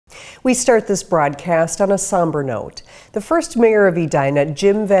We start this broadcast on a somber note. The first mayor of Edina,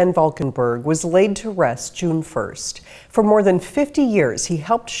 Jim Van Valkenburg, was laid to rest June 1st. For more than 50 years, he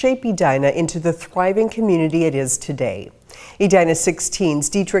helped shape Edina into the thriving community it is today. Edina 16's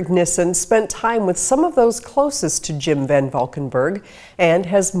Dietrich Nissen spent time with some of those closest to Jim Van Valkenburg and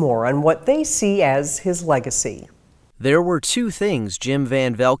has more on what they see as his legacy. There were two things Jim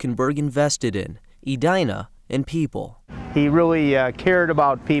Van Valkenburg invested in: Edina and people. He really cared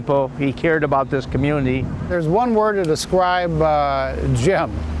about people. He cared about this community. There's one word to describe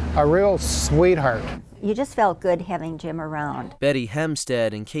Jim: a real sweetheart. You just felt good having Jim around. Betty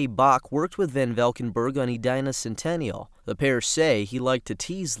Hemstead and Kay Bach worked with Van Valkenburg on Edina's centennial. The pair say he liked to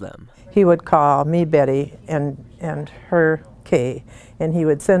tease them. He would call me, Betty, and her, Kay, and he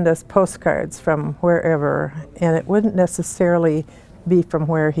would send us postcards from wherever, and it wouldn't necessarily be from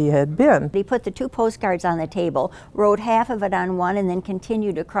where he had been. He put the two postcards on the table, wrote half of it on one, and then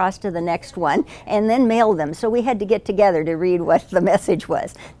continued across to the next one, and then mailed them. So we had to get together to read what the message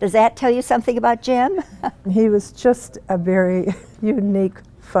was. Does that tell you something about Jim? He was just a very unique,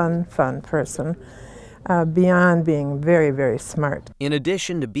 fun person, beyond being very, very smart. In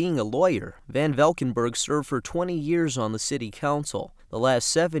addition to being a lawyer, Van Valkenburg served for 20 years on the city council, the last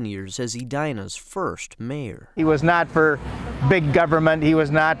 7 years as Edina's first mayor. He was not for big government. He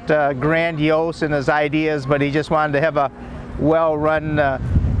was not grandiose in his ideas, but he just wanted to have a well-run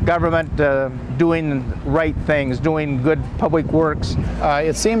government doing right things, doing good public works.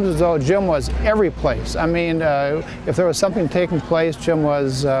 It seems as though Jim was every place. I mean, if there was something taking place, Jim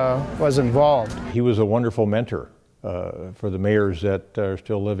was involved. He was a wonderful mentor for the mayors that are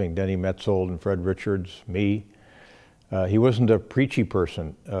still living: Denny Metzold and Fred Richards, me. He wasn't a preachy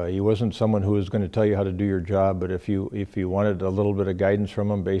person. He wasn't someone who was going to tell you how to do your job, but if you wanted a little bit of guidance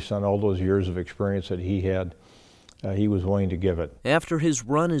from him based on all those years of experience that he had, he was willing to give it. After his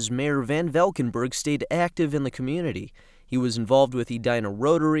run as mayor, Van Valkenburg stayed active in the community. He was involved with Edina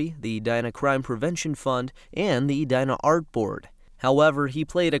Rotary, the Edina Crime Prevention Fund, and the Edina Art Board. However, he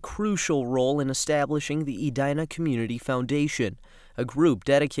played a crucial role in establishing the Edina Community Foundation, a group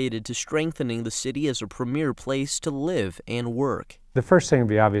dedicated to strengthening the city as a premier place to live and work. The first thing to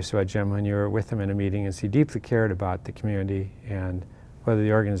be obvious about Jim when you were with him in a meeting is he deeply cared about the community and whether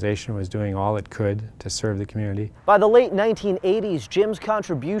the organization was doing all it could to serve the community. By the late 1980s, Jim's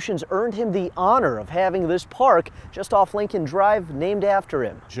contributions earned him the honor of having this park just off Lincoln Drive named after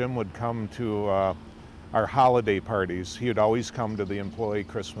him. Jim would come to our holiday parties. He would always come to the employee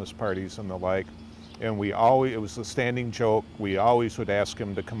Christmas parties and the like. And it was a standing joke, we always would ask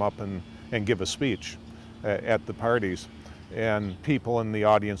him to come up and give a speech at the parties. And people in the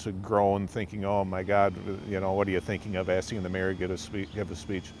audience would groan thinking, oh my God, you know, what are you thinking of, asking the mayor to give a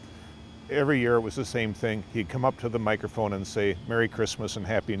speech? Every year it was the same thing. He'd come up to the microphone and say, Merry Christmas and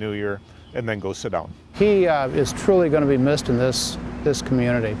Happy New Year, and then go sit down. He is truly going to be missed in this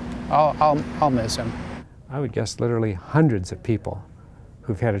community. I'll miss him. I would guess literally hundreds of people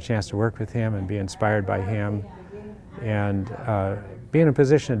who've had a chance to work with him and be inspired by him and be in a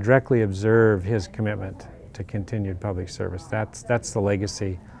position to directly observe his commitment to continued public service. That's the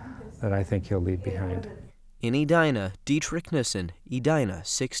legacy that I think he'll leave behind. In Edina, Dietrich Nissen, Edina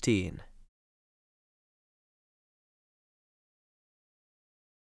 16.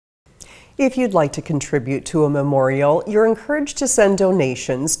 If you'd like to contribute to a memorial, you're encouraged to send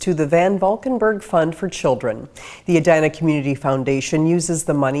donations to the Van Valkenburg Fund for Children. The Edina Community Foundation uses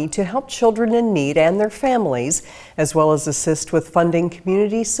the money to help children in need and their families, as well as assist with funding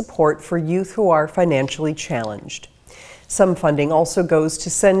community support for youth who are financially challenged. Some funding also goes to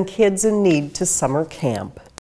send kids in need to summer camp.